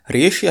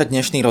Riešia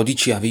dnešní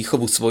rodičia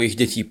výchovu svojich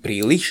detí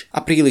príliš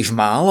a príliš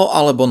málo,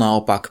 alebo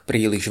naopak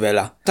príliš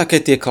veľa. Také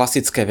tie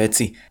klasické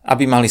veci,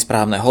 aby mali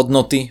správne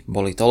hodnoty,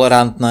 boli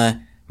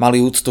tolerantné, mali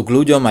úctu k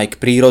ľuďom aj k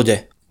prírode.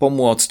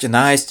 Pomôcť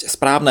nájsť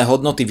správne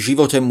hodnoty v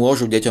živote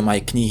môžu deťom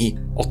aj knihy.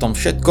 O tom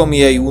všetkom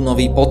je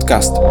júnový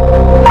podcast.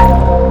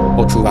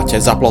 Počúvate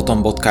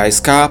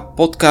zaplotom.sk,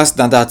 podcast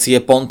nadácie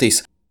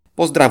Pontis.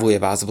 Pozdravuje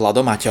vás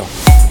Vlado Maťo.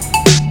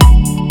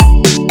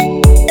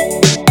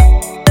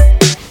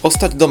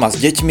 Ostať doma s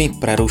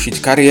deťmi, prerušiť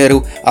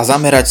kariéru a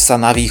zamerať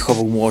sa na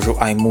výchovu môžu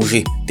aj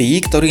muži.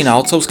 Tí, ktorí na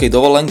otcovskej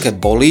dovolenke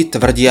boli,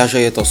 tvrdia, že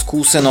je to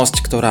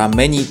skúsenosť, ktorá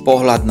mení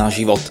pohľad na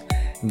život.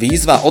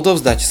 Výzva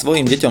odovzdať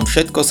svojim deťom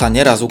všetko sa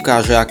neraz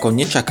ukáže ako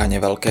nečakane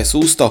veľké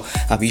sústo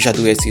a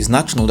vyžaduje si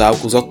značnú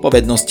dávku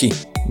zodpovednosti.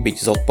 Byť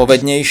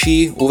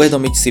zodpovednejší,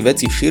 uvedomiť si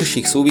veci v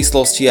širších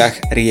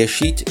súvislostiach,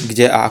 riešiť,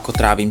 kde a ako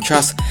trávim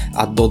čas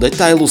a do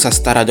detailu sa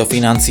starať o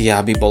financie,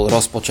 aby bol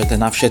rozpočet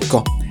na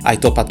všetko. Aj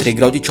to patrí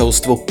k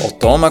rodičovstvu. O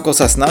tom, ako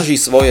sa snaží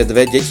svoje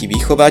dve deti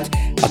vychovať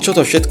a čo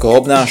to všetko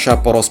obnáša,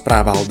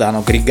 porozprával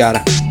Dano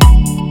Grigár.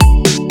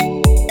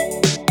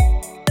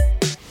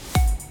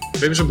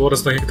 Viem, že bolo raz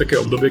také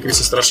obdobie, kedy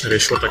sa strašne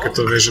riešilo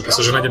takéto, vieš, že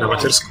sa žena ide na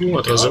matersku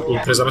a teraz, že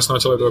pre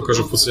zamestnávateľa je to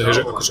akože v podstate, hej,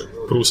 že akože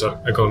prúser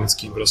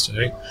ekonomický proste,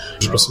 hej.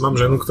 Že proste mám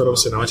ženu, ktorá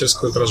je na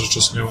matersku a teraz, že čo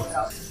s ňou.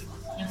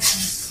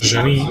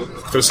 Ženy,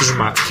 ktoré sú že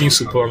matky,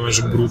 sú podľa mňa,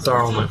 že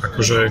brutálne,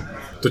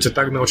 akože to ťa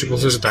tak naučí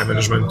proste, že time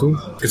managementu,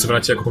 keď sa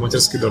vráti ako po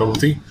matersky do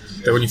roboty,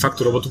 tak oni fakt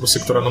tú robotu,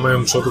 proste, ktorá na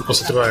mojom človeku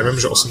proste trvá, ja viem,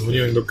 že 8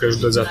 hodín dokážu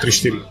dať za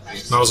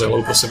 3-4. Naozaj,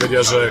 lebo proste vedia,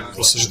 že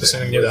to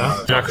sa im nedá.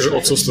 Akože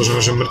otcovstvo,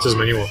 že mŕte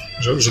zmenilo,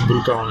 že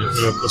brutálne,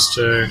 že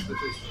proste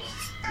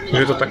že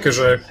je to také,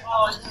 že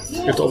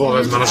je to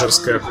oveľa viac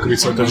manažerské, ako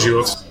keby celý ten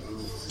život.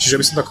 Čiže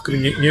by som tak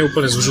nie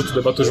úplne zúžil tú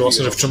debatu, že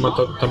vlastne, že v čom ma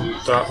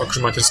tá akože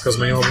materská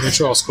zmenila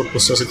niečo, ale skôr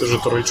proste asi to, že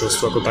to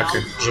rodičovstvo ako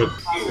také. Že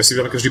ja si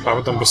veľké vždy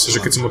pamätám proste,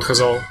 že keď som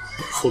odchádzal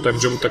full-time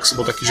jobu, tak som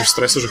bol taký, že v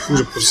strese, že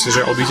že proste,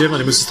 že odídem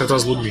a nebudem sa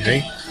stretávať s ľuďmi, hej.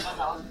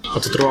 A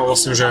to trvalo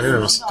vlastne, že ja neviem,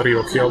 asi 3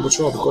 roky alebo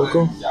čo, alebo koľko.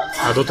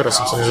 A doteraz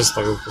som sa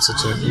nezastavil v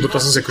podstate.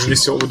 Doteraz som si akože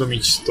nestiel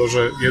uvedomiť to,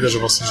 že že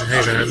vlastne, že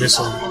hej, že nie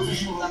som...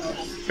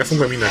 Ja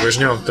fungujem inak,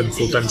 vieš, nemám ten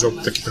full-time job,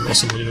 taký ten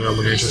 8 hodín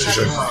alebo niečo,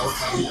 čiže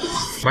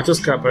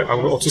materská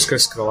alebo otcovská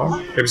je skvelá.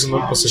 Ja by som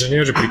proste, že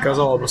nie, že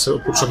prikázal, alebo sa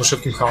odporúčam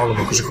všetkým chalanom,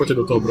 akože choďte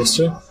do toho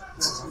proste.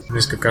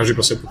 Dneska každý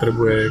proste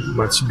potrebuje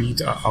mať byt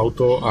a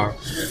auto a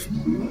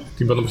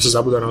tým pádom proste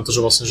zabúda na to,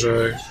 že vlastne,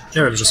 že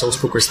neviem, že sa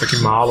uspokojí s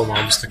takým málom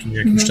alebo s takým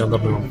nejakým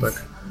štandardom, tak.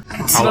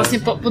 Si vlastne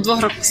po 2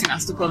 rokoch si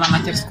nastúpil na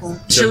matersku.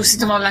 Čiže už si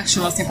to mal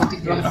ľahšie vlastne po tých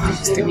 2 rokoch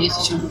s tým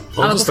dieťaťom.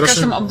 Alebo v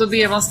každom období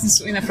vlastne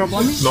sú iné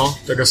problémy? No,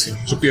 tak asi.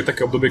 Že je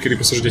také obdobie,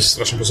 kedy proste, že dieťa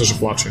strašne proste, že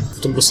plače.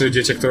 Potom proste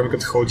je dieťa, ktoré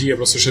napríklad chodí a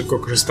proste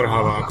všetko akože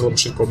strháva, ako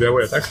všetko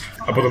objavuje, tak?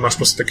 A potom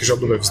máš proste také, že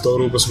obdobie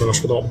vzdoru, proste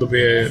máš potom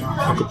obdobie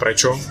ako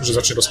prečo, že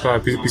začne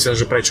rozprávať, písať,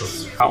 že prečo.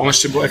 A on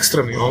ešte bol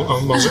extrémny,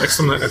 on mal že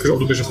extrémne akože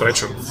obdobie, že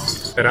prečo.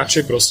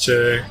 Radšej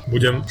proste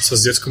budem sa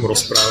s deckom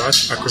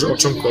rozprávať, akože o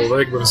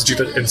čomkoľvek, budem si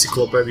čítať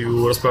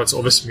encyklopédiu, rozprávať sa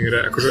o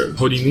vesmíre, akože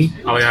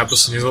hodiny, ale ja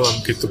proste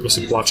nezvládam, keď to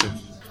proste plače.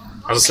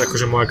 A zase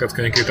akože moja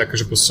Katka niekedy je taká,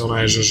 že proste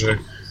ona je,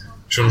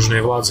 že on už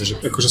nevládze, že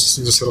akože sa s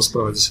ním zase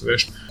rozprávať,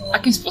 vieš.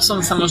 Akým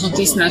spôsobom sa možno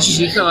ty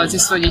snažíš vychovať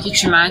svoje deti?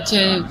 Či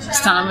máte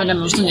stanovené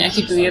možno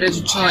nejaký pilier,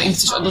 že čo im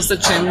chceš odozdať,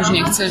 čo im už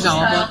nechceš,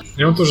 alebo...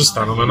 Nemám to, že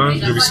stanovené,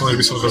 že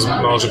by som teraz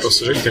mal, že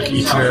proste, že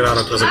taký itinerár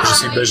a teraz akože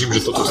si bežím, že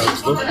toto.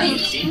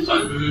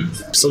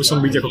 Chcel by som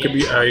byť ako keby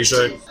aj, že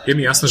je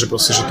mi jasné, že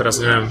proste, že teraz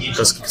neviem,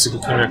 teraz keď si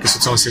kúknem nejaké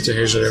sociálne siete,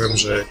 hej, že neviem,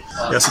 že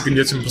ja si tým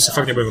deťom proste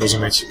fakt nebudem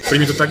rozumieť. Príde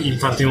mi to tak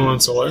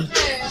infantilné celé,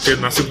 tie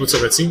nastupujúce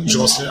veci, že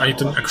vlastne ani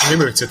ten akože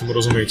nebudem chcieť tomu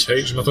rozumieť, hej,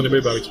 že ma to nebude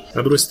baviť.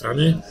 Na druhej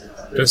strane,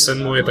 ten sen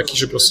môj je taký,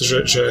 že proste,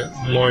 že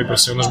môj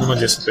proste, on už bude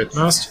mať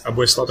 10-15 a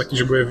bude stále taký,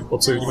 že bude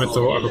odsej vnímať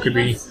toho ako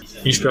keby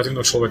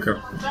inšpiratívneho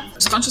človeka.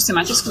 Skončil si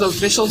matersku, to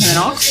prešiel ten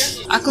rok.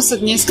 Ako sa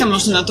dneska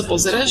možno na to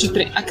pozeráš,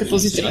 že aké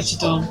pozitíva ti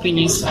to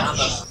prinieslo?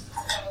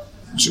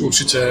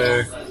 Určite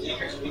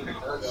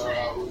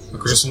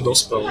akože som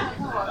dospel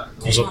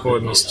o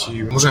zodpovednosti.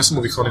 Možno ja som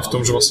bol vychovaný v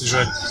tom, že vlastne,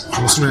 že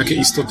musíme nejaké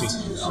istoty.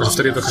 A že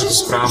vtedy je to akože to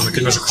správne,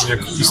 keď máš akože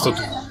nejakú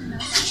istotu.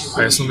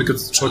 A ja som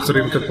človek, ktorý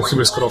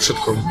pochybuje skoro o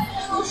všetkom.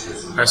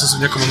 A ja som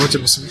si v nejakom momente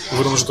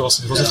uvedomil, že to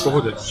vlastne hrozne v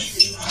pohode.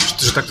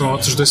 Že takto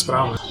mám, že to je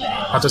správne.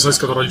 A to je z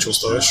hľadiska to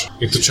rodičovstvo, vieš.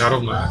 Je to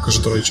čarovné, akože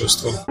to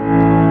rodičovstvo.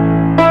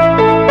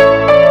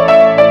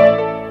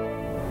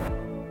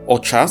 O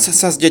čas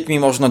sa s deťmi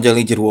možno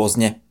deliť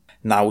rôzne.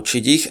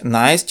 Naučiť ich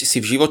nájsť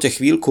si v živote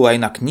chvíľku aj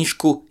na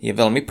knižku je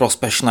veľmi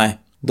prospešné.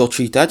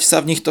 Dočítať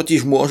sa v nich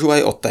totiž môžu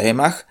aj o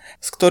témach,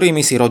 s ktorými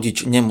si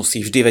rodič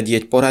nemusí vždy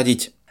vedieť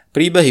poradiť.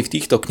 Príbehy v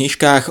týchto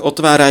knižkách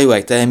otvárajú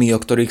aj témy, o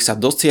ktorých sa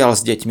dosiaľ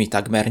s deťmi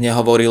takmer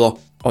nehovorilo.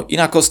 O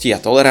inakosti a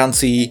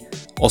tolerancii,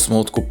 o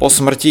smútku po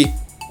smrti,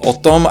 o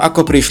tom,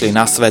 ako prišli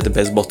na svet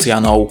bez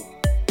bocianov.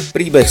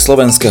 Príbeh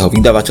slovenského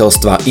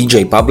vydavateľstva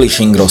EJ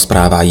Publishing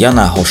rozpráva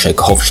Jana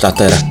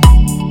Hošek-Hofštater.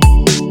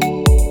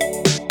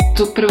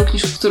 Tú prvú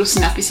knižku, ktorú si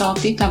napísala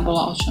ty, tá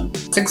bola o čom?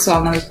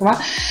 Sexuálna výchova.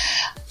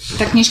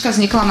 Tá knižka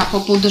vznikla na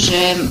popud,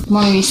 že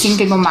môj syn,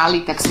 keď bol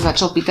malý, tak sa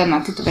začal pýtať na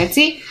tieto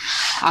veci.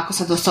 Ako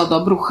sa dostal do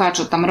brucha,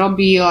 čo tam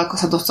robil, ako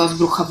sa dostal z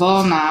brucha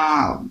von a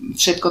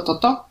všetko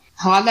toto.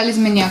 Hľadali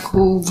sme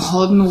nejakú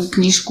vhodnú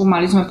knižku,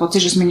 mali sme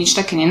pocit, že sme nič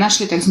také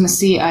nenašli, tak sme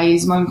si aj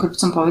s mojím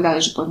chlapcom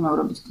povedali, že poďme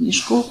urobiť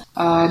knižku.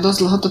 Dosť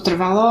dlho to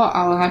trvalo,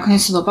 ale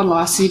nakoniec to dopadlo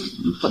asi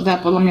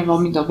podľa mňa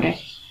veľmi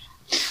dobre.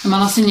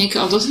 Mala si nejaké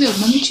odozvy od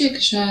mamičiek,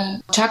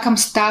 že... Čakám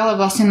stále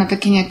vlastne na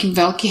taký nejaký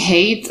veľký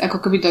hejt, ako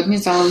keby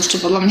dodnes, ale už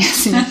to podľa mňa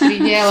asi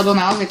nepríde, lebo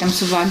naozaj tam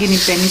sú vaginy,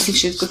 penisy,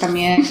 všetko tam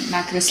je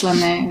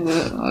nakreslené,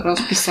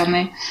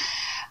 rozpísané.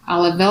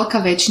 Ale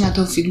veľká väčšina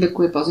toho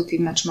feedbacku je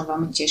pozitívna, čo ma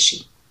veľmi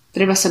teší.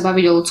 Treba sa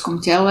baviť o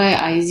ľudskom tele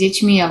aj s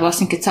deťmi a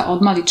vlastne keď sa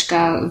od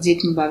malička s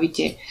deťmi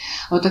bavíte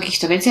o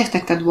takýchto veciach,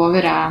 tak tá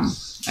dôvera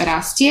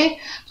rastie.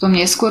 Potom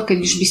neskôr,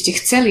 keď už by ste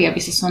chceli, aby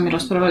sa s vami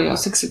rozprávali o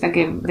sexe, tak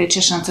je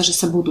väčšia šanca, že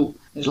sa budú.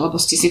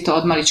 Lebo ste si to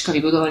od malička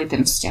vybudovali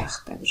ten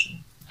vzťah. Takže.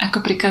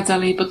 Ako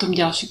prichádzali potom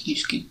ďalšie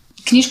knižky?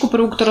 Knižku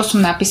prvú, ktorú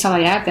som napísala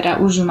ja,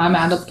 teda už ju máme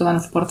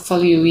adoptovanú v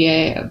portfóliu,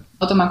 je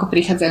o tom, ako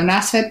prichádzajú na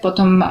svet.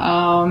 Potom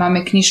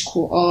máme knižku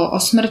o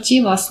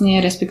smrti,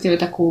 vlastne respektíve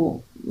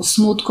takú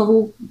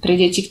smútkovú pre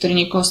deti, ktorí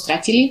niekoho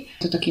stratili.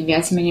 To je taký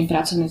viac menej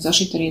pracovný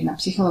zošit, ktorý jedna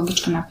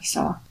psychologička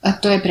napísala. A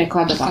to je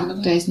prekladová,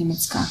 to je z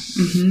Nemecka.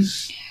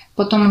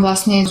 Potom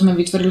vlastne sme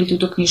vytvorili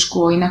túto knižku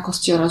o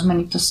inakosti, o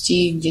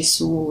rozmanitosti, kde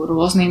sú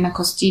rôzne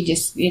inakosti, kde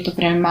je to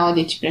pre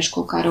malé deti, pre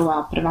škôlkárov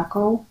a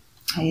prvákov.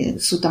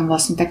 Sú tam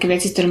vlastne také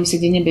veci, s ktorými sa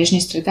denne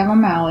bežne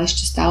stretávame, ale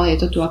ešte stále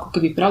je to tu ako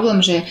keby problém,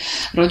 že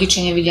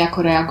rodičia nevedia,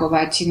 ako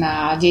reagovať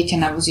na dieťa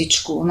na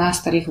vozíčku, na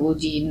starých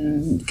ľudí,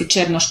 keď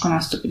černoško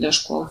nastúpi do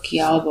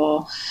škôlky,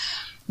 alebo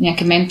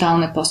nejaké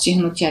mentálne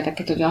postihnutia a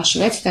takéto ďalšie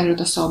veci, takže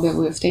to sa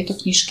objavuje v tejto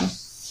knižke.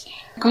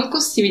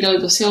 Koľko ste vydali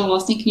dosiaľ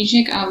vlastne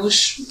knižiek a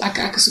už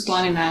aké sú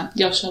plány na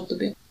ďalšie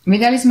obdobie?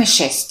 Vydali sme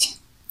 6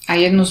 a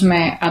jednu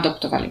sme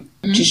adoptovali.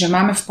 Čiže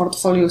máme v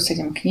portfóliu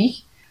 7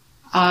 kníh.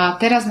 A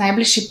teraz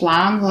najbližší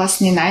plán,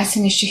 vlastne na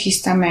jeseň ešte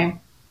chystáme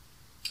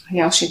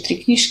ďalšie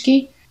 3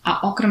 knižky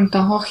a okrem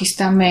toho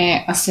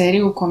chystáme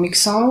sériu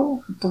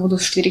komiksov, to budú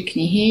 4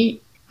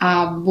 knihy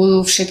a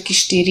budú všetky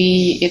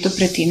 4, je to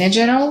pre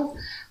tínedžerov,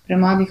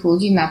 pre mladých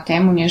ľudí na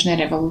tému dnešnej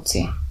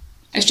revolúcie.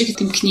 Ešte k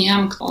tým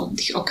knihám, o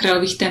tých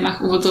okrajových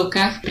témach,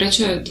 úvodzovkách,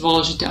 prečo je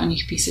dôležité o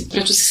nich písať?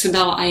 Prečo si sa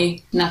dala aj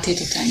na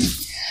tieto témy?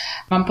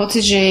 Mám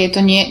pocit, že je to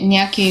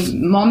nejaký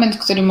moment,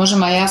 ktorý môžem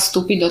aj ja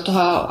vstúpiť do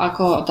toho,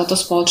 ako táto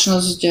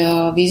spoločnosť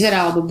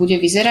vyzerá alebo bude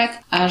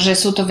vyzerať a že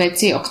sú to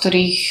veci, o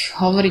ktorých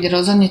hovoriť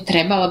rozhodne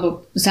treba,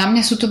 lebo za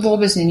mňa sú to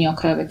vôbec nie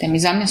okrajové témy.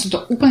 Za mňa sú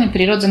to úplne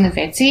prirodzené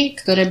veci,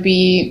 ktoré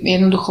by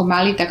jednoducho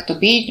mali takto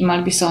byť,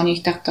 mali by sa o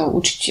nich takto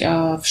učiť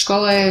v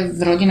škole,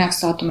 v rodinách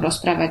sa o tom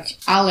rozprávať.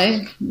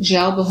 Ale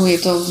žiaľ Bohu je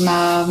to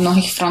na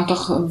mnohých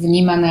frontoch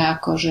vnímané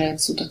ako, že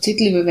sú to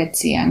citlivé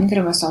veci a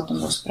netreba sa o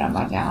tom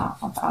rozprávať a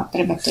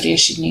treba to riešiť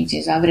niekde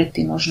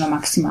zavretý, možno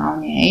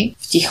maximálne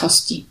v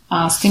tichosti.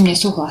 A s tým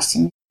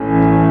nesúhlasím.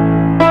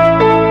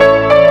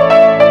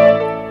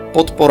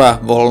 Podpora,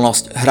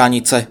 voľnosť,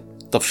 hranice.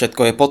 To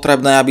všetko je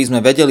potrebné, aby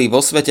sme vedeli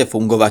vo svete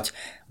fungovať.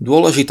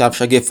 Dôležitá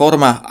však je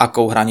forma,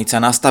 akou hranice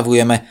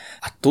nastavujeme.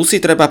 A tu si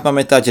treba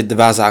pamätať 2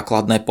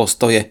 základné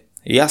postoje.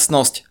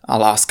 Jasnosť a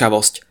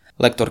láskavosť.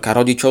 Lektorka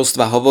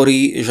rodičovstva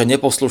hovorí, že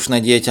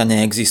neposlušné dieťa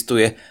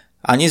neexistuje.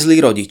 Ani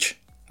zlý rodič.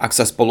 Ak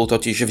sa spolu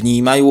totiž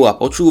vnímajú a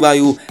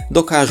počúvajú,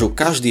 dokážu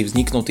každý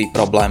vzniknutý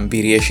problém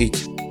vyriešiť.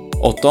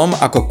 O tom,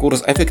 ako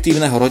kurz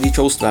efektívneho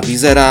rodičovstva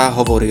vyzerá,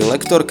 hovorí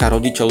lektorka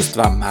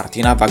rodičovstva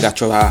Martina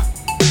Vagačová.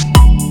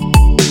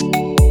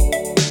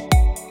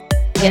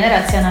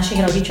 Generácia našich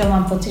rodičov,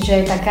 mám pocit,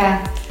 že je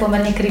taká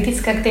pomerne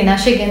kritická k tej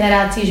našej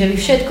generácii, že vy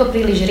všetko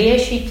príliš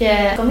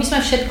riešite. My sme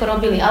všetko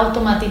robili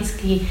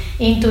automaticky,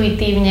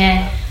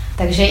 intuitívne,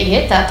 takže je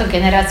táto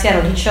generácia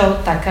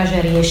rodičov taká, že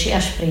rieši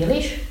až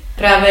príliš?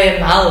 Práve je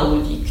málo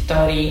ľudí,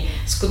 ktorí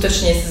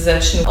skutočne sa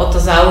začnú o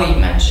to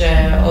zaujímať, že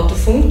o tú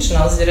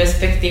funkčnosť,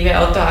 respektíve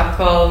o to,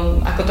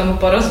 ako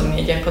tomu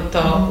porozumieť, ako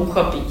to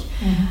uchopiť.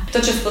 To,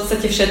 čo v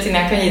podstate všetci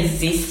nakoniec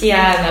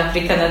zistia,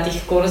 napríklad na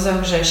tých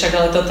kurzoch, že však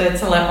ale toto je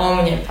celé o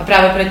mne. A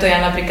práve preto ja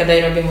napríklad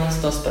aj robím len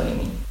s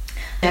dospelými.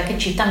 Ja keď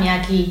čítam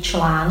nejaký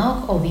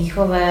článok o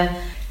výchove,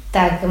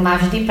 tak ma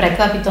vždy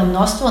prekvapí to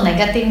množstvo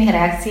negatívnych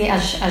reakcií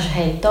až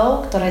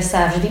hejtov, ktoré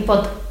sa vždy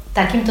pod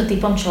takýmto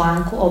typom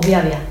článku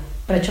objavia.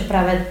 Prečo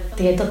práve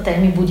tieto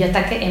témy budia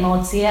také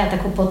emócie a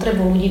takú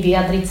potrebu ľudí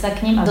vyjadriť sa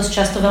k nim a dosť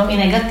často veľmi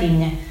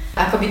negatívne.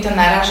 Ako by to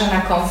naráža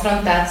na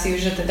konfrontáciu,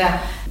 že teda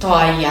to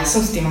aj ja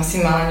som s tým asi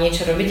mala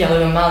niečo robiť,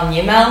 alebo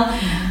nemal.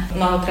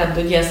 Mnohokrát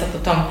ľudia sa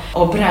potom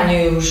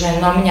obraňujú, že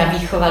no mňa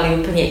vychovali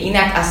úplne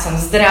inak a som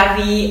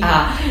zdravý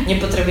a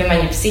nepotrebujem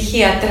ani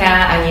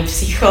psychiatra, ani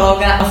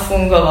psychológa a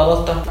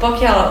fungovalo to.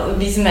 Pokiaľ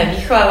by sme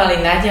vychovávali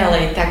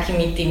naďalej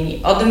takými tými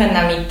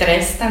odmenami,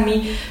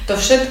 trestami, to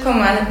všetko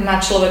má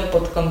človek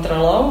pod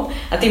kontrolou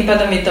a tým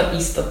pádom je to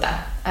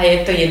istota. A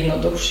je to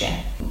jednoduchšie.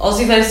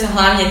 Ozývajú sa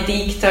hlavne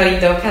tí, ktorí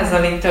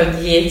dokázali to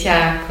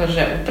dieťa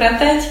akože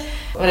upratať,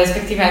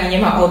 respektíve ani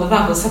nemá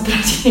odvahu sa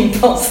proti ním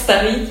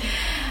postaviť.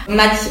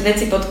 Mať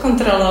veci pod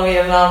kontrolou je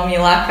veľmi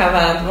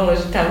lákavá a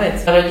dôležitá vec.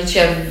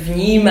 Rodičia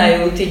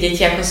vnímajú tie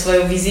deti ako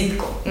svoju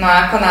vizitku. No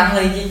a ako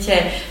náhle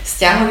idete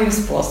vzťahovým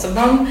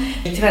spôsobom,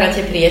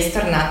 vytvárate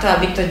priestor na to,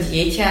 aby to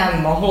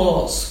dieťa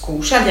mohlo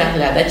skúšať a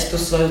hľadať tú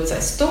svoju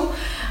cestu,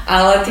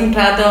 ale tým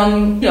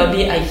pádom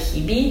robí aj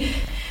chyby.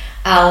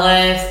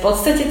 Ale v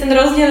podstate ten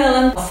rozdiel je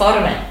len v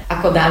forme,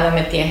 ako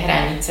dávame tie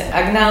hranice.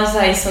 Ak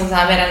naozaj som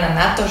zameraná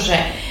na to, že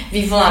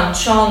vyvolám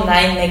čo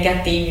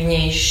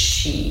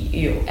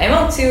najnegatívnejšiu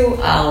emóciu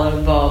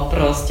alebo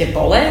proste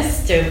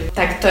bolesť,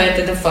 tak to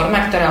je teda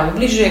forma, ktorá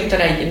ubližuje,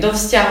 ktorá ide do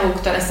vzťahu,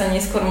 ktorá sa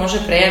neskôr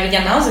môže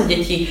prejaviť a naozaj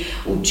deti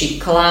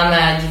učí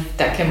klamať,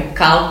 takému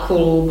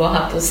kalkulu,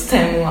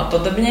 bohapustému a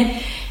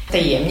podobne. V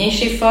tej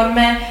jemnejšej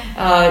forme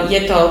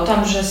je to o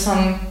tom, že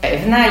som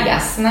pevná,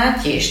 jasná,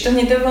 tiež to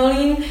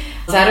nedovolím.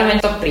 Zároveň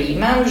to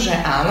prijímam, že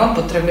áno,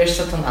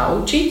 potrebuješ sa to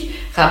naučiť,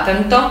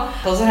 chápem to,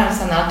 pozerám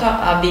sa na to,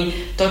 aby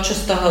to, čo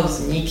z toho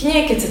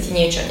vznikne, keď sa ti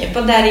niečo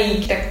nepodarí,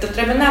 tak to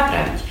treba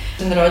napraviť.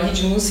 Ten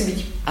rodič musí byť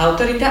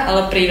autorita,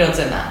 ale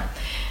prirodzená.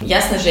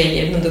 Jasné, že je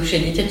jednoduchšie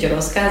dieťaťu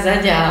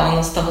rozkázať a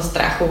ono z toho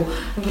strachu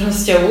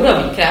proste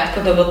urobí.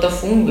 Krátkodobo to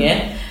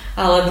funguje,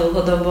 ale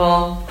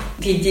dlhodobo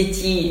tie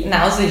deti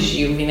naozaj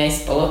žijú v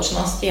inej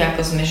spoločnosti, ako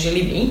sme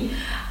žili my.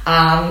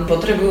 A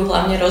potrebujú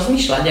hlavne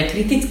rozmýšľať a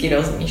kriticky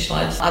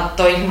rozmýšľať. A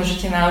to ich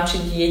môžete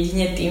naučiť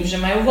jedine tým, že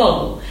majú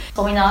voľbu.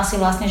 Spomínala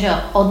si vlastne, že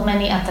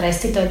odmeny a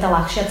tresty to je tá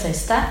ľahšia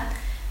cesta.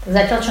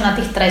 Zatiaľ, čo na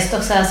tých trestoch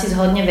sa asi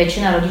zhodne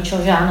väčšina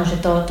rodičov, že áno, že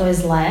to je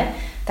zlé,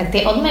 tak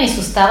tie odmeny sú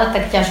stále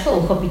tak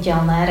ťažko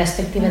uchopiteľné,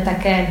 respektíve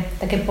také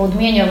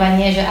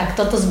podmieňovanie, že ak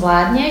toto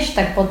zvládneš,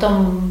 tak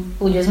potom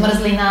bude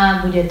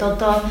zmrzlina, bude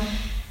toto.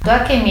 Do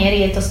akej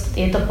miery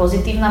je to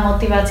pozitívna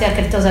motivácia,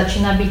 keď to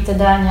začína byť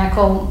teda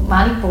nejakou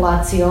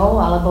manipuláciou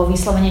alebo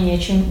vyslovene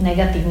niečím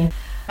negatívnym?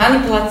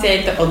 Manipulácia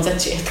je to od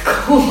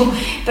začiatku,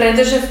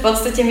 pretože v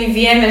podstate my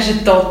vieme,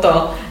 že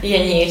toto je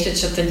niečo,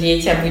 čo to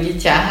dieťa bude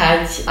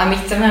ťahať a my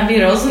chceme,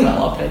 aby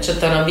rozumelo,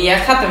 prečo to robí. Ja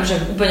chápem,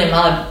 že úplne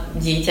malé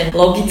dieťa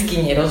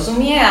logicky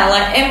nerozumie,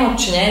 ale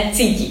emočne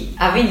cíti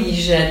a vidí,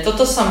 že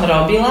toto som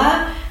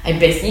robila aj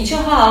bez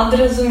ničoho a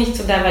odrazu mi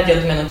chcú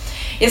dávať odmenu.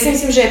 Ja si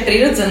myslím, že je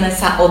prirodzené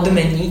sa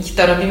odmeniť,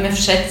 to robíme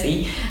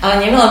všetci,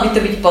 ale nemala by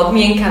to byť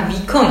podmienka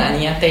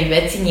vykonania tej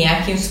veci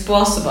nejakým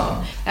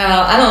spôsobom.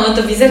 Áno, ono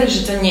to vyzerá,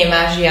 že to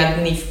nemá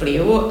žiadny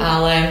vplyv,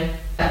 ale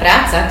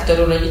práca,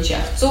 ktorú rodičia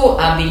chcú,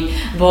 aby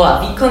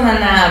bola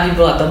vykonaná, aby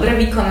bola dobre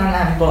vykonaná,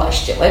 aby bola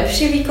ešte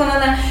lepšie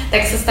vykonaná,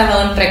 tak sa stáva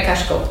len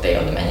prekážkou k tej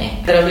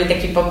odmene. Robili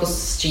taký pokus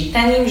s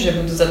čítaním, že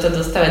budú za to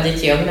dostávať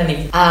deti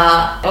odmeny. A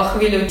o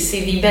chvíľu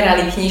si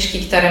vyberali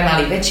knižky, ktoré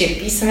mali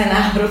väčšie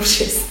písmená,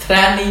 hrubšie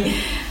strany,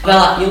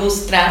 veľa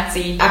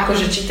ilustrácií,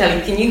 akože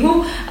čítali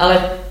knihu,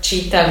 ale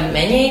čítali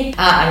menej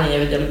a ani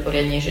nevedeli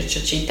poriadne, že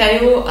čo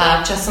čítajú a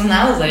časom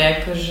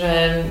naozaj akože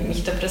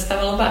ich to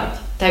prestávalo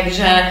baviť.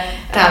 Takže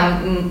tá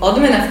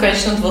odmena v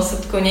konečnom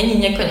dôsledku není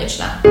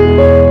nekonečná.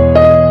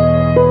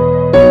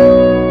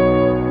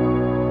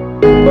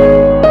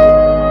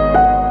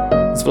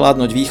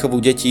 Zvládnuť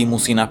výchovu detí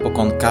musí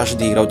napokon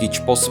každý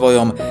rodič po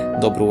svojom.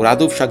 Dobrú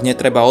radu však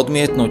netreba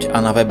odmietnúť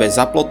a na webe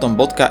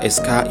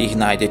zaplotom.sk ich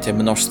nájdete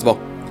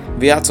množstvo.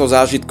 Viac o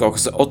zážitkoch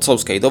z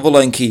otcovskej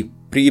dovolenky,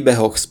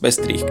 príbehoch z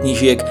pestrých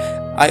knížiek,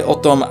 aj o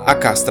tom,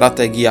 aká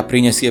stratégia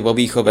prinesie vo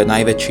výchove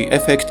najväčší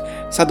efekt,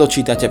 sa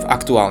dočítate v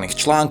aktuálnych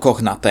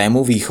článkoch na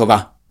tému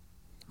Výchova.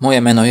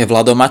 Moje meno je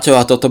Vlado Maťo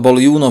a toto bol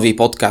júnový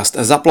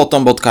podcast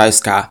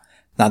zaplotom.sk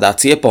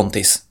nadácie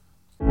Pontis.